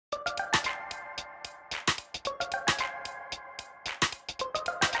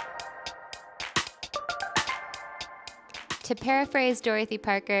To paraphrase Dorothy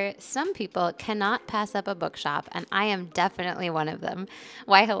Parker, some people cannot pass up a bookshop, and I am definitely one of them.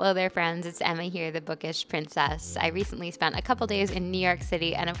 Why, hello there, friends. It's Emma here, the bookish princess. I recently spent a couple days in New York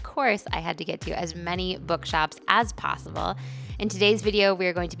City, and of course, I had to get to as many bookshops as possible. In today's video, we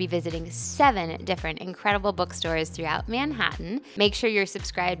are going to be visiting 7 different incredible bookstores throughout Manhattan. Make sure you're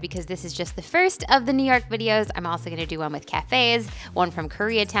subscribed because this is just the first of the New York videos. I'm also going to do one with cafes, one from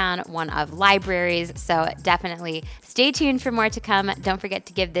Koreatown, one of libraries, so definitely stay tuned for more to come. Don't forget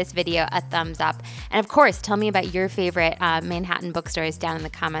to give this video a thumbs up. And of course, tell me about your favorite Manhattan bookstores down in the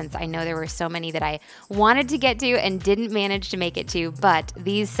comments. I know there were so many that I wanted to get to and didn't manage to make it to, but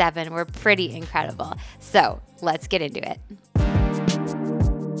these 7 were pretty incredible. So let's get into it.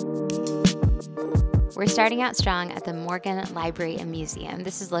 We're starting out strong at the Morgan Library and Museum.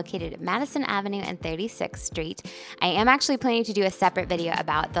 This is located at Madison Avenue and 36th Street. I am actually planning to do a separate video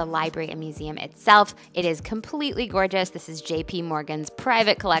about the library and museum itself. It is completely gorgeous. This is JP Morgan's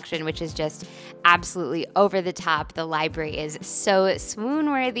private collection, which is just absolutely over the top. The library is so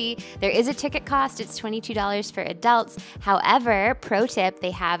swoon-worthy. There is a ticket cost. It's $22 for adults. However, pro tip,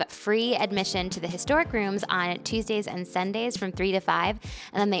 they have free admission to the historic rooms on Tuesdays and Sundays from 3 to 5.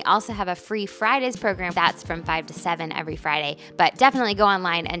 And then they also have a free Fridays program. That's from 5 to 7 every Friday. But definitely go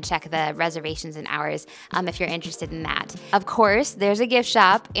online and check the reservations and hours if you're interested in that. Of course, there's a gift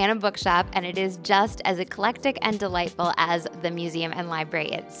shop and a bookshop, and it is just as eclectic and delightful as the museum and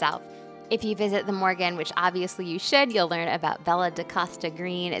library itself. If you visit the Morgan, which obviously you should, you'll learn about Bella DaCosta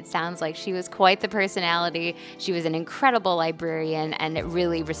Green. It sounds like she was quite the personality. She was an incredible librarian and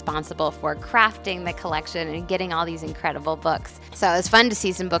really responsible for crafting the collection and getting all these incredible books. So it was fun to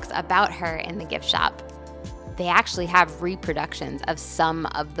see some books about her in the gift shop. They actually have reproductions of some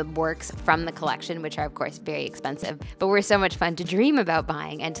of the works from the collection, which are of course very expensive, but were so much fun to dream about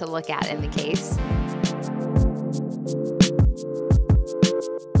buying and to look at in the case.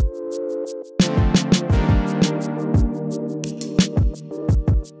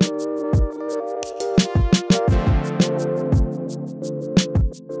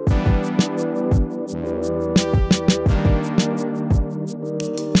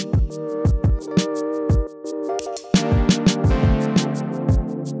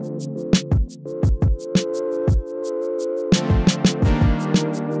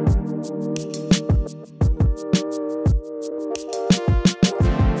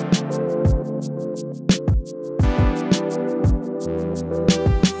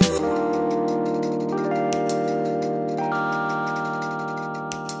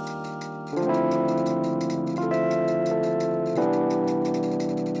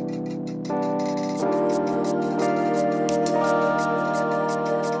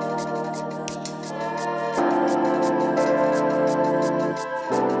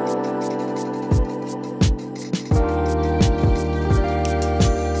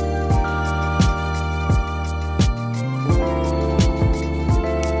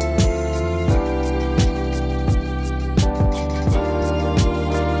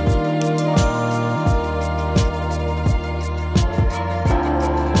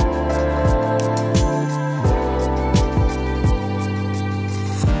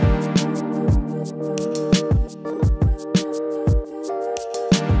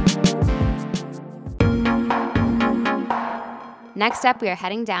 Next up, we are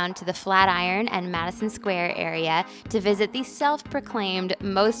heading down to the Flatiron and Madison Square area to visit the self-proclaimed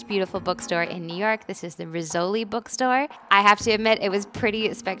most beautiful bookstore in New York. This is the Rizzoli Bookstore. I have to admit, it was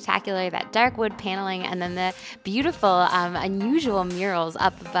pretty spectacular, that dark wood paneling and then the beautiful, unusual murals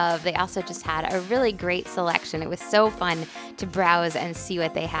up above. They also just had a really great selection. It was so fun to browse and see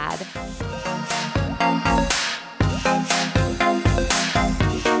what they had.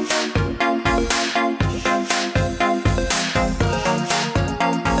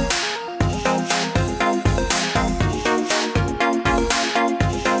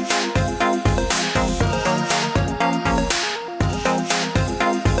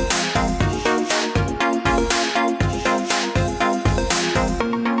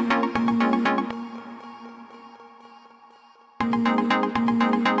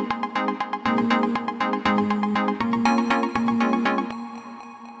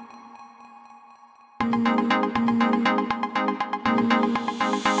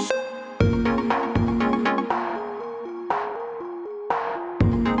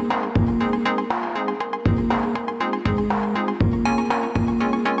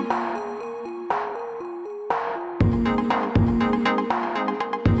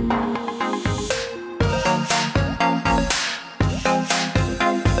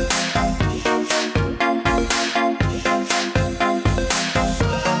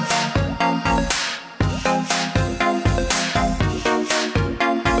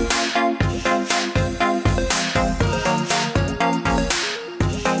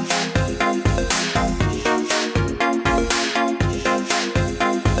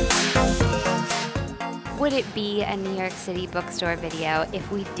 it be a New York City bookstore video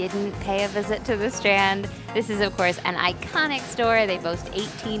if we didn't pay a visit to the Strand? This is, of course, an iconic store. They boast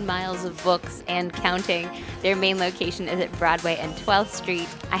 18 miles of books and counting. Their main location is at Broadway and 12th Street.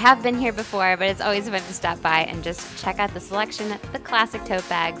 I have been here before, but it's always fun to stop by and just check out the selection, the classic tote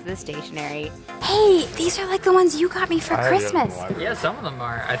bags, the stationery. Hey, these are like the ones you got me for Christmas. Yeah, some of them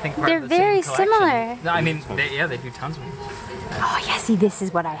are. I think they're very similar. No, I mean, they do tons of them. Oh yeah, see, this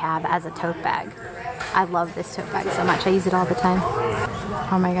is what I have as a tote bag. I love this tote bag so much. I use it all the time.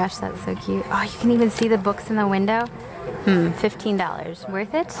 Oh my gosh, that's so cute. Oh, you can even see the books in the window. $15.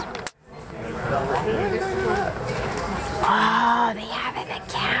 Worth it? Oh, they have an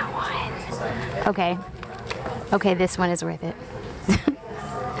account one. Okay. Okay, this one is worth it.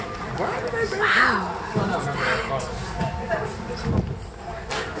 Wow. What's that?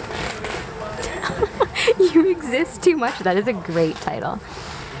 You exist too much. That is a great title.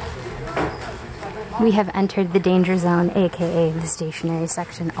 We have entered the danger zone, aka the stationery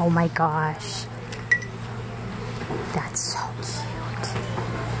section. Oh my gosh. That's so cute.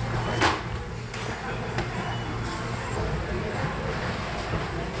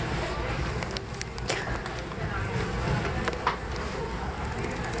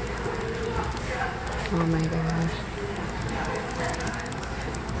 Oh my gosh.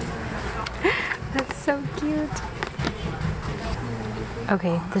 That's so cute.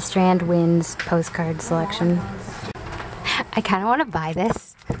 Okay, the Strand wins postcard selection. I kind of want to buy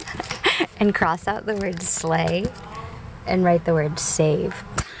this and cross out the word slay and write the word save.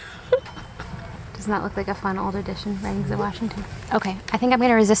 Does not look like a fun old edition, Writings of Washington. Okay, I think I'm going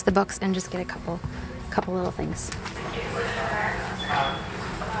to resist the books and just get a couple little things.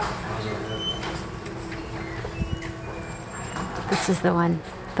 This is the one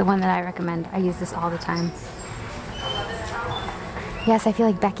that I recommend. I use this all the time. Yes, I feel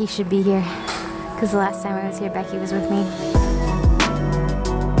like Becky should be here, because the last time I was here, Becky was with me.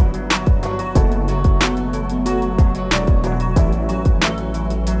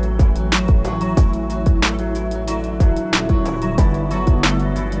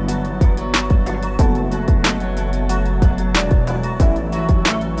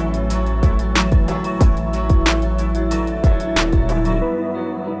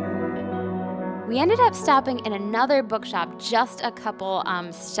 We ended up stopping in another bookshop just a couple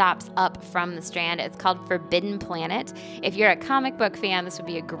stops up from the Strand. It's called Forbidden Planet. If you're a comic book fan, this would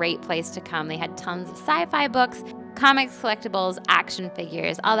be a great place to come. They had tons of sci-fi books, comics, collectibles, action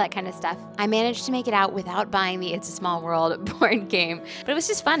figures, all that kind of stuff. I managed to make it out without buying the It's a Small World board game, but it was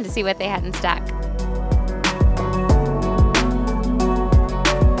just fun to see what they had in stock.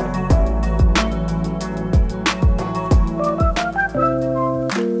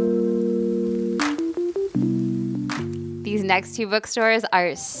 These next two bookstores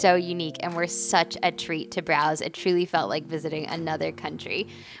are so unique and were such a treat to browse. It truly felt like visiting another country.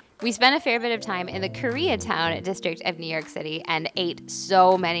 We spent a fair bit of time in the Koreatown district of New York City and ate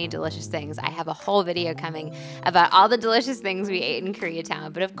so many delicious things. I have a whole video coming about all the delicious things we ate in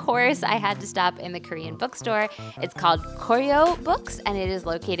Koreatown, but of course I had to stop in the Korean bookstore. It's called Koryo Books and it is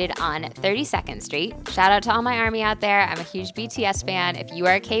located on 32nd Street. Shout out to all my army out there. I'm a huge BTS fan. If you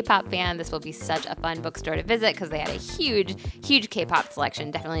are a K-pop fan, this will be such a fun bookstore to visit because they had a huge K-pop selection.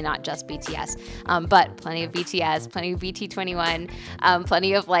 Definitely not just BTS, but plenty of BTS, plenty of BT21,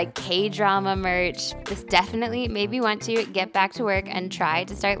 plenty of like K-drama merch. This definitely made me want to get back to work and try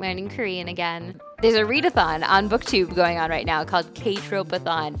to start learning Korean again. There's a readathon on BookTube going on right now called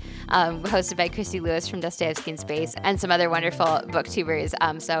K-Tropathon, hosted by Christy Lewis from Dostoevsky in Space and some other wonderful booktubers.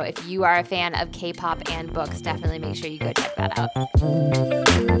 So if you are a fan of K-pop and books, definitely make sure you go check that out.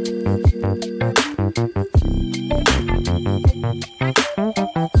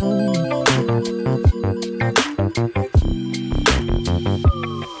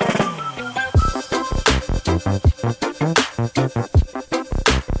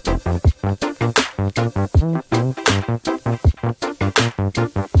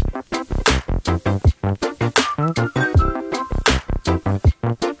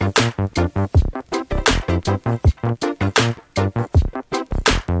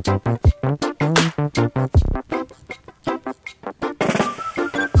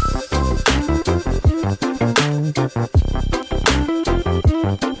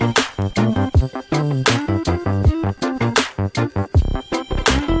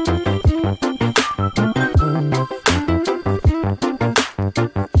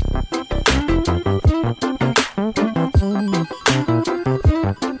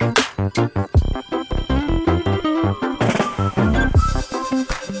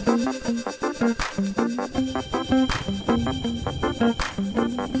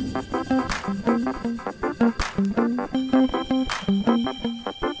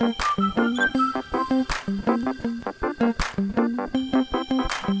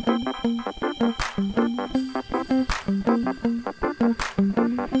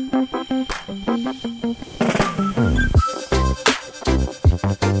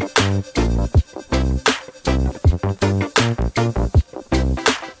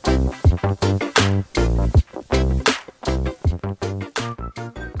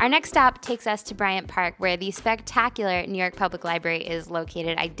 next stop takes us to Bryant Park, where the spectacular New York Public Library is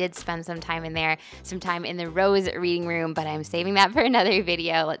located. I did spend some time in there, some time in the Rose Reading Room, but I'm saving that for another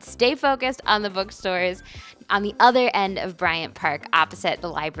video. Let's stay focused on the bookstores. On the other end of Bryant Park, opposite the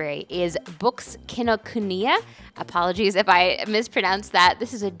library, is Kinokuniya. Apologies if I mispronounced that.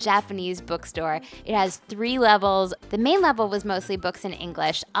 This is a Japanese bookstore. It has 3 levels. The main level was mostly books in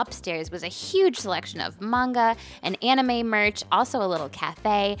English. Upstairs was a huge selection of manga and anime merch, also a little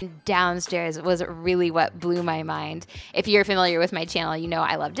cafe. Downstairs was really what blew my mind. If you're familiar with my channel, you know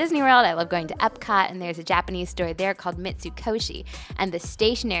I love Disney World. I love going to Epcot, and there's a Japanese store there called Mitsukoshi. And the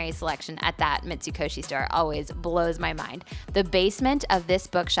stationery selection at that Mitsukoshi store always blows my mind. The basement of this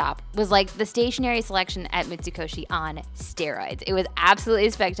bookshop was like the stationery selection at Mitsukoshi on steroids. It was absolutely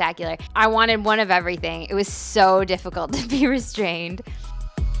spectacular. I wanted one of everything. It was so difficult to be restrained.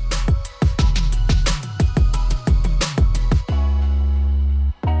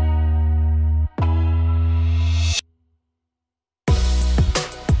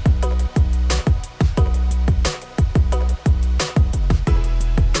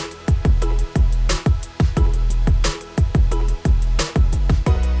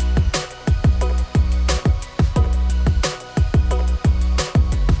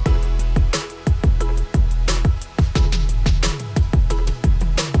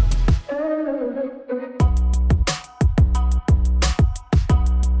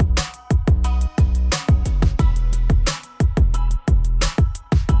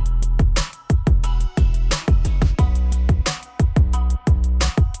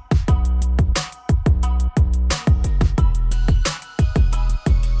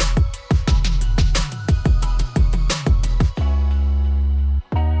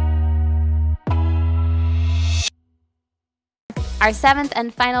 Our 7th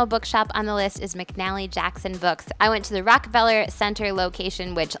and final bookshop on the list is McNally Jackson Books. I went to the Rockefeller Center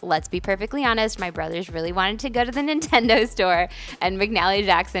location, which, let's be perfectly honest, my brothers really wanted to go to the Nintendo store, and McNally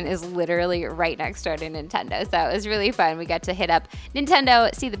Jackson is literally right next door to Nintendo, so it was really fun. We got to hit up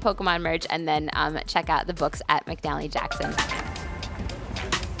Nintendo, see the Pokemon merch, and then check out the books at McNally Jackson.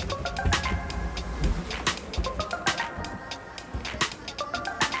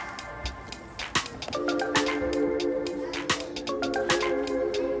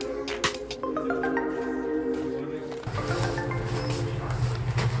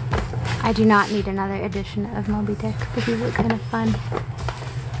 I do not need another edition of Moby Dick, but these look kind of fun.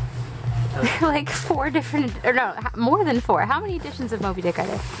 Like 4 different, or no, more than 4. How many editions of Moby Dick are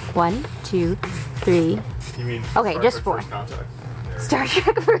there? 1, 2, 3. You mean okay, Star just Trek 4. First Contact? Star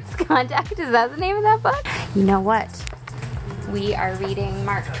Trek First Contact, is that the name of that book? You know what? We are reading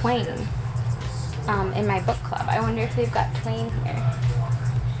Mark Twain in my book club. I wonder if they've got Twain here.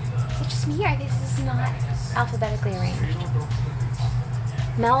 Is it just me, or this is not alphabetically arranged?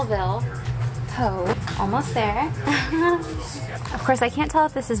 Melville, Poe, almost there. Of course, I can't tell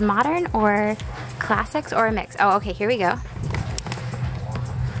if this is modern or classics or a mix. Oh, okay, here we go.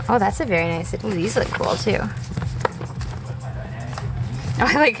 Oh, that's a very nice, ooh, these look cool too. Oh,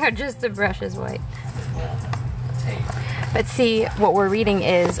 I like how just the brush is white. But see, what we're reading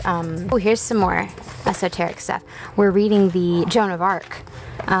is, oh, here's some more esoteric stuff. We're reading the Joan of Arc.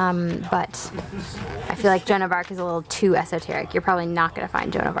 But I feel like Joan of Arc is a little too esoteric. You're probably not going to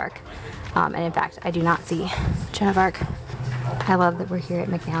find Joan of Arc. And in fact, I do not see Joan of Arc. I love that we're here at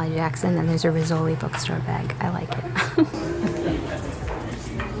McNally Jackson and there's a Rizzoli Bookstore bag. I like it.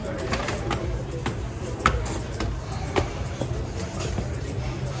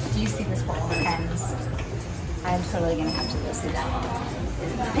 Do you see this bowl of pens? I'm totally going to have to go see that one.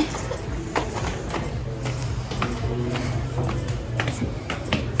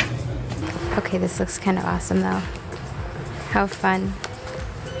 Okay, this looks kind of awesome though. How fun.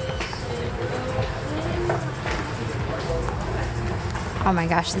 Oh my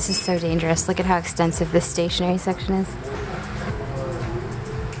gosh, this is so dangerous. Look at how extensive this stationery section is.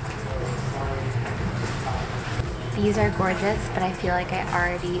 These are gorgeous, but I feel like I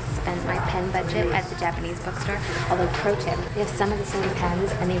already spent my pen budget at the Japanese bookstore. Although, pro tip, they have some of the same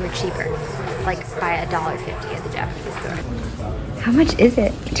pens and they were cheaper. Like by $1.50 at the Japanese store. How much is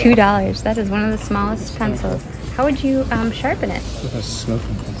it? $2. That is one of the smallest pencils. How would you sharpen it? With a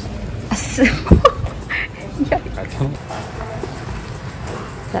smoking pencil.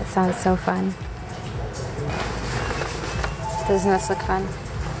 That sounds so fun. Doesn't this look fun?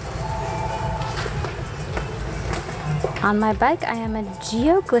 On my bike, I am a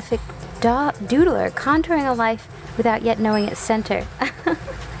geoglyphic doodler, contouring a life without yet knowing its center.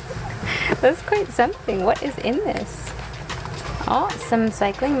 That's quite something. What is in this? Oh, some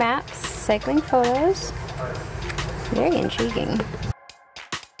cycling maps, cycling photos. Very intriguing.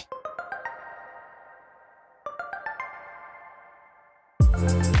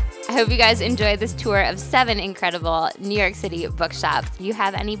 hope you guys enjoyed this tour of 7 incredible New York City bookshops. If you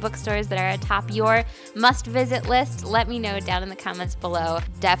have any bookstores that are atop your must-visit list, let me know down in the comments below.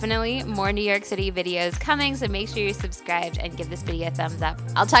 Definitely more New York City videos coming, so make sure you're subscribed and give this video a thumbs up.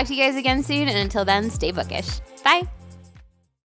 I'll talk to you guys again soon, and until then, stay bookish. Bye!